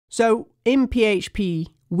So in PHP,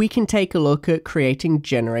 we can take a look at creating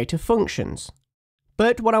generator functions.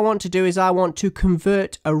 But what I want to do is I want to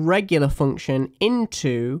convert a regular function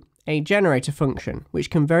into a generator function, which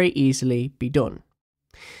can very easily be done.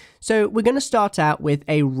 So we're going to start out with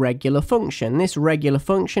a regular function. This regular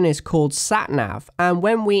function is called satnav, and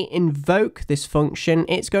when we invoke this function,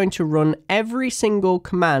 it's going to run every single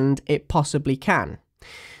command it possibly can.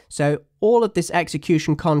 So all of this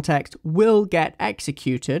execution context will get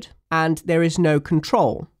executed, and there is no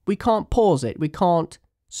control. We can't pause it. We can't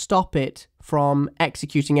stop it from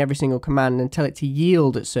executing every single command and tell it to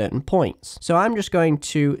yield at certain points. So I'm just going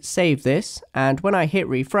to save this, and when I hit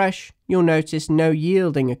refresh, you'll notice no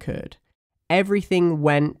yielding occurred. Everything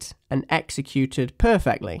went and executed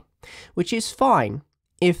perfectly, which is fine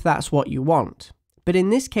if that's what you want. But in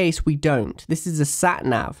this case, we don't. This is a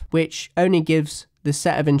satnav, which only gives the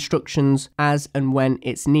set of instructions as and when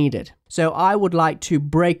it's needed. So I would like to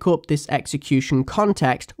break up this execution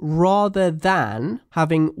context rather than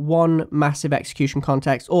having one massive execution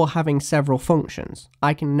context or having several functions.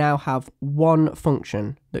 I can now have one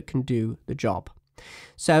function that can do the job.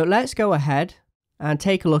 So let's go ahead and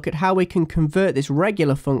take a look at how we can convert this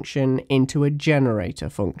regular function into a generator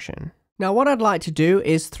function. Now what I'd like to do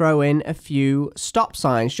is throw in a few stop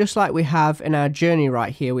signs, just like we have in our journey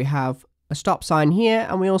right here. We have a stop sign here,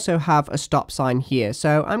 and we also have a stop sign here.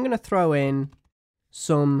 So I'm going to throw in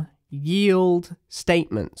some yield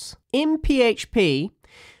statements. In PHP,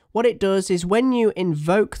 what it does is when you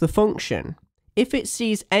invoke the function, if it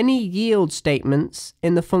sees any yield statements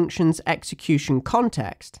in the function's execution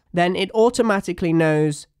context, then it automatically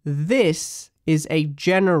knows this is a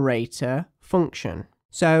generator function.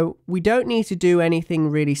 So we don't need to do anything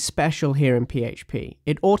really special here in PHP.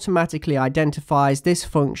 It automatically identifies this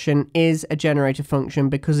function is a generator function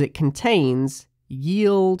because it contains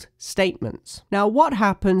yield statements. Now what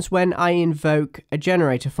happens when I invoke a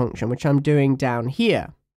generator function, which I'm doing down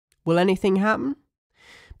here? Will anything happen?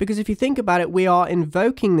 Because if you think about it, we are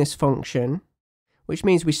invoking this function, which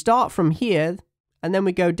means we start from here and then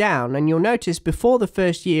we go down, and you'll notice before the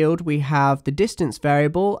first yield we have the distance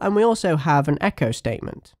variable and we also have an echo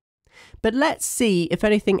statement. But let's see if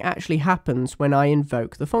anything actually happens when I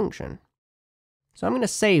invoke the function. So I'm going to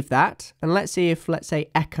save that, and let's see if, let's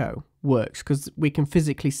say, echo works, because we can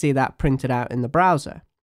physically see that printed out in the browser.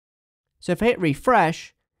 So if I hit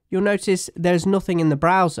refresh, you'll notice there's nothing in the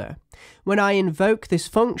browser. When I invoke this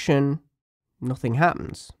function, nothing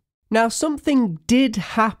happens. Now something did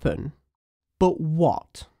happen. But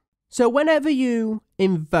what? So whenever you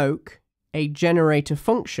invoke a generator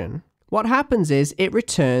function, what happens is it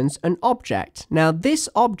returns an object. Now this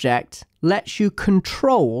object lets you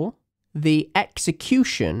control the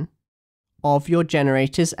execution of your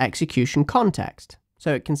generator's execution context.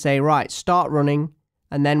 So it can say, right, start running,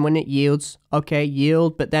 and then when it yields, okay,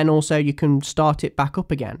 yield, but then also you can start it back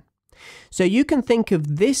up again. So you can think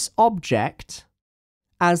of this object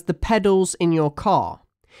as the pedals in your car.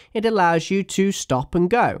 It allows you to stop and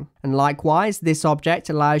go. And likewise, this object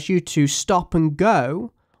allows you to stop and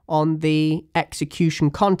go on the execution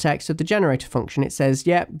context of the generator function. It says,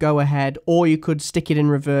 yep, go ahead, or you could stick it in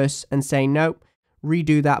reverse and say, nope,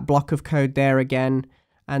 redo that block of code there again,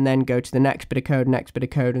 and then go to the next bit of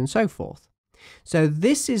code, and so forth. So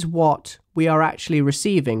this is what we are actually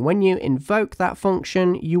receiving. When you invoke that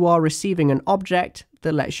function, you are receiving an object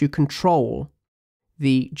that lets you control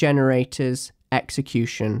the generator's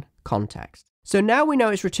execution context. So now we know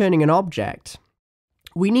it's returning an object.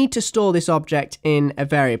 We need to store this object in a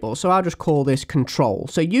variable. So I'll just call this control.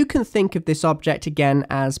 So you can think of this object again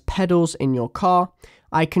as pedals in your car.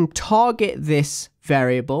 I can target this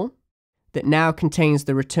variable that now contains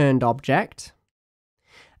the returned object.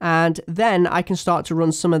 And then I can start to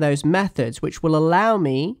run some of those methods, which will allow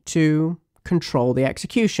me to control the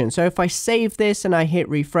execution. So if I save this and I hit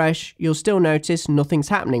refresh, you'll still notice nothing's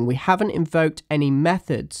happening. We haven't invoked any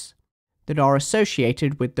methods that are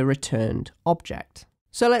associated with the returned object.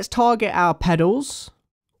 So let's target our pedals,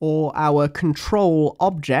 or our control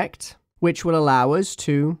object, which will allow us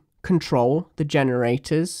to control the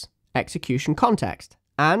generator's execution context.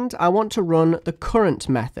 And I want to run the current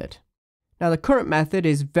method. Now the current method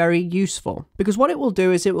is very useful because what it will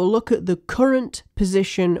do is it will look at the current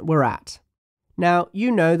position we're at. Now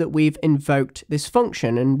you know that we've invoked this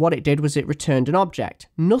function, and what it did was it returned an object.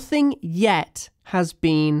 Nothing yet has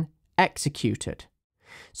been executed.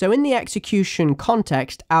 So in the execution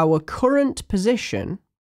context, our current position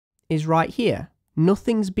is right here.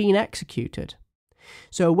 Nothing's been executed.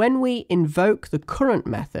 So when we invoke the current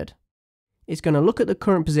method, it's going to look at the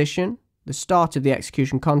current position, the start of the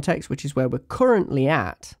execution context, which is where we're currently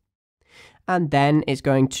at, and then it's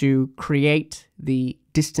going to create the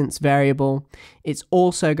distance variable. It's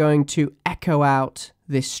also going to echo out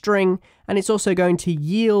this string, and it's also going to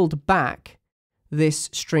yield back this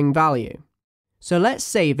string value. So let's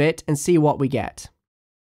save it and see what we get.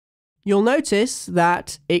 You'll notice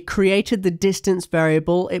that it created the distance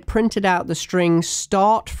variable, it printed out the string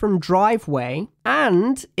start from driveway,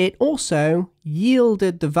 and it also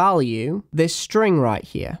yielded the value, this string right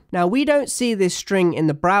here. Now we don't see this string in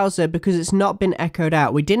the browser because it's not been echoed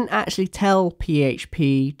out. We didn't actually tell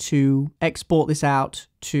PHP to export this out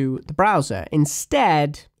to the browser.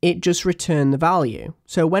 Instead, it just returned the value.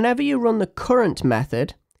 So whenever you run the current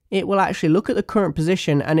method, it will actually look at the current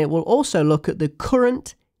position, and it will also look at the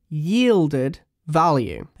current yielded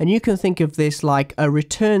value. And you can think of this like a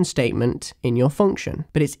return statement in your function,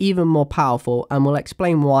 but it's even more powerful, and we'll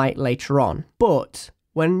explain why later on. But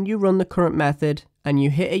when you run the current method and you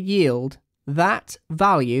hit a yield, that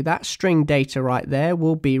value, that string data right there,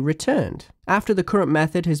 will be returned after the current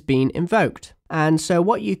method has been invoked. And so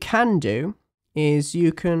what you can do is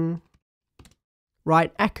you can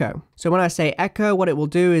write echo. So when I say echo, what it will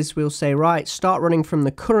do is we'll say, right, start running from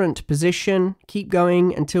the current position, keep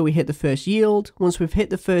going until we hit the first yield. Once we've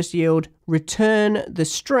hit the first yield, return the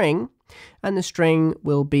string, and the string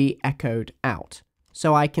will be echoed out.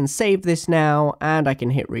 So I can save this now, and I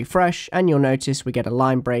can hit refresh, and you'll notice we get a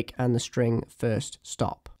line break and the string first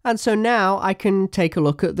stop. And so now I can take a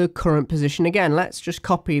look at the current position again. Let's just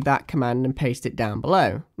copy that command and paste it down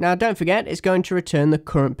below. Now don't forget, it's going to return the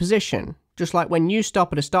current position. Just like when you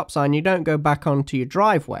stop at a stop sign, you don't go back onto your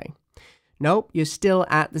driveway. Nope, you're still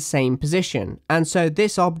at the same position. And so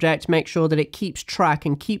this object makes sure that it keeps track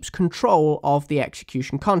and keeps control of the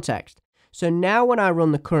execution context. So now when I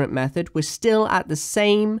run the current method, we're still at the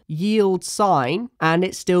same yield sign, and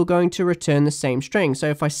it's still going to return the same string. So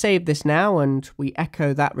if I save this now and we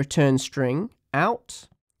echo that return string out,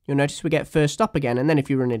 you'll notice we get first stop again. And then if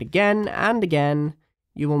you run it again and again,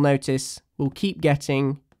 you will notice we'll keep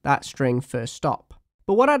getting that string first stop.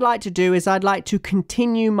 But what I'd like to do is I'd like to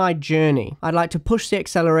continue my journey. I'd like to push the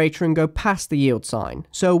accelerator and go past the yield sign.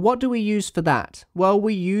 So what do we use for that? Well,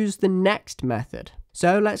 we use the next method.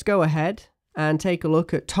 So let's go ahead and take a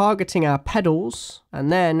look at targeting our pedals,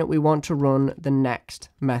 and then we want to run the next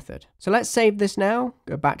method. So let's save this now,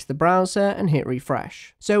 go back to the browser and hit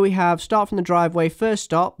refresh. So we have start from the driveway, first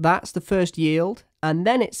stop, that's the first yield, and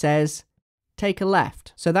then it says take a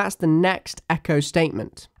left. So that's the next echo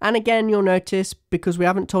statement. And again, you'll notice because we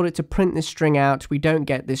haven't told it to print this string out, we don't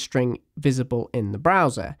get this string visible in the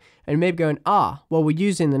browser. And you may be going, well, we're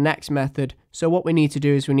using the next method. So what we need to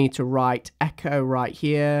do is we need to write echo right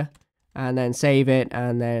here and then save it.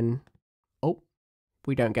 And then,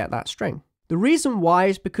 we don't get that string. The reason why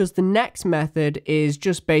is because the next method is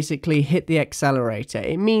just basically hit the accelerator.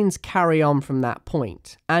 It means carry on from that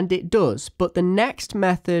point, and it does, but the next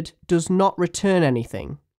method does not return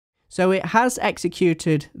anything. So it has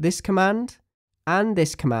executed this command and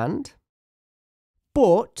this command,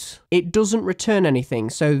 but it doesn't return anything.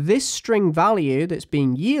 So this string value that's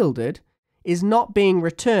being yielded is not being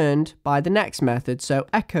returned by the next method. So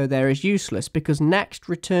echo there is useless because next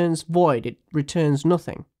returns void. It returns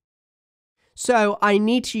nothing. So I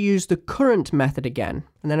need to use the current method again,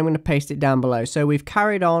 and then I'm going to paste it down below. So we've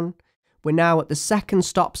carried on. We're now at the second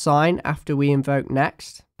stop sign after we invoke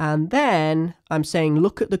next. And then I'm saying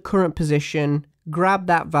look at the current position, grab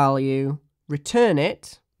that value, return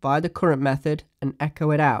it via the current method, and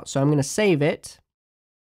echo it out. So I'm going to save it.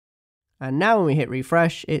 And now when we hit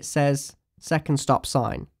refresh, it says second stop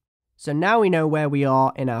sign. So now we know where we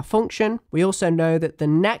are in our function. We also know that the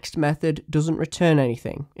next method doesn't return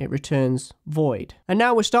anything. It returns void. And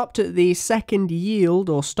now we're stopped at the second yield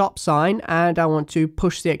or stop sign, and I want to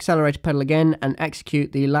push the accelerator pedal again and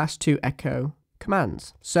execute the last two echo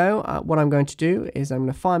commands. So what I'm going to do is I'm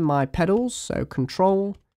going to find my pedals, so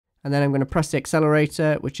control, and then I'm going to press the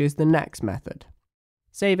accelerator, which is the next method.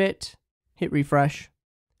 Save it, hit refresh,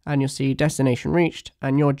 and you'll see destination reached,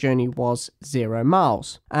 and your journey was 0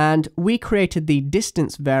 miles. And we created the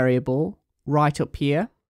distance variable right up here,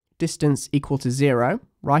 distance equal to 0,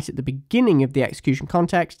 right at the beginning of the execution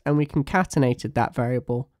context, and we concatenated that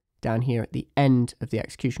variable down here at the end of the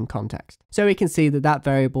execution context. So we can see that that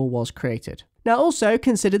variable was created. Now also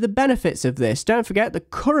consider the benefits of this. Don't forget the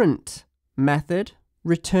current method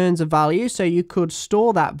returns a value, so you could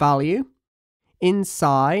store that value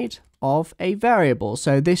inside of a variable.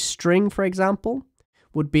 So this string, for example,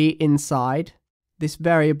 would be inside this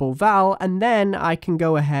variable val, and then I can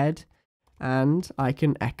go ahead and I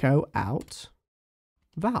can echo out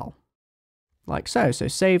val, like so. So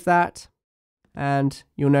save that, and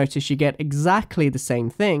you'll notice you get exactly the same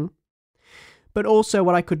thing. But also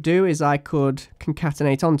what I could do is I could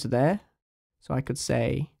concatenate onto there. So I could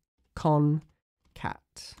say concat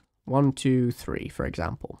 1, 2, 3, for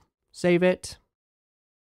example. Save it.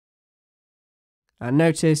 And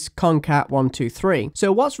notice concat 1, 2, 3.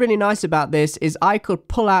 So what's really nice about this is I could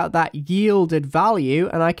pull out that yielded value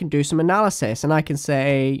and I can do some analysis. And I can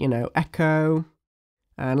say, you know, echo,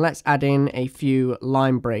 and let's add in a few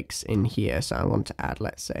line breaks in here. So I want to add,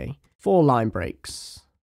 let's say, 4 line breaks.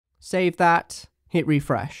 Save that, hit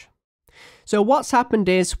refresh. So what's happened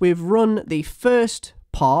is we've run the first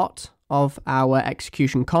part of our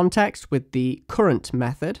execution context with the current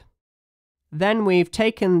method. Then we've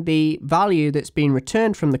taken the value that's been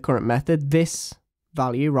returned from the current method, this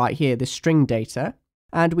value right here, the string data,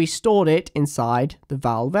 and we stored it inside the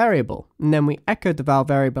val variable. And then we echoed the val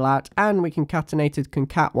variable out and we concatenated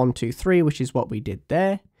concat 1, 2, 3, which is what we did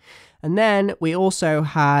there. And then we also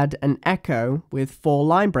had an echo with 4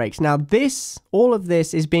 line breaks. Now all of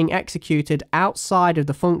this is being executed outside of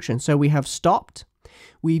the function. So we have stopped,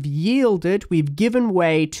 we've yielded, we've given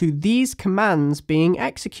way to these commands being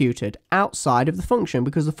executed outside of the function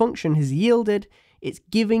because the function has yielded, it's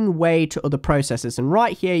giving way to other processes. And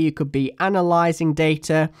right here, you could be analyzing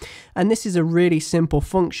data. And this is a really simple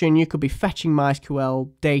function. You could be fetching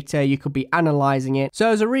MySQL data. You could be analyzing it.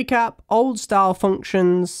 So as a recap, old style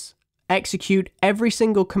functions execute every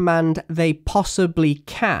single command they possibly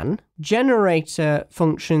can. Generator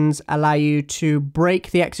functions allow you to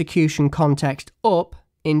break the execution context up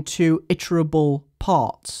into iterable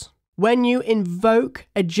parts. When you invoke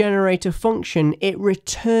a generator function, it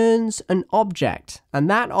returns an object, and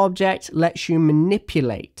that object lets you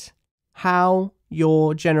manipulate how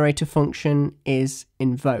your generator function is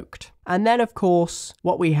invoked. And then, of course,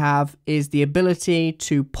 what we have is the ability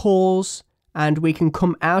to pause, and we can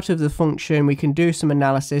come out of the function, we can do some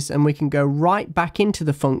analysis, and we can go right back into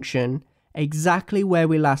the function exactly where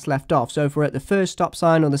we last left off. So if we're at the first stop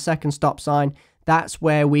sign or the second stop sign, that's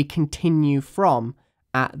where we continue from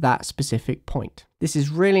at that specific point. This is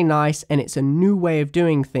really nice, and it's a new way of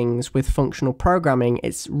doing things with functional programming.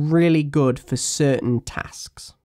 It's really good for certain tasks.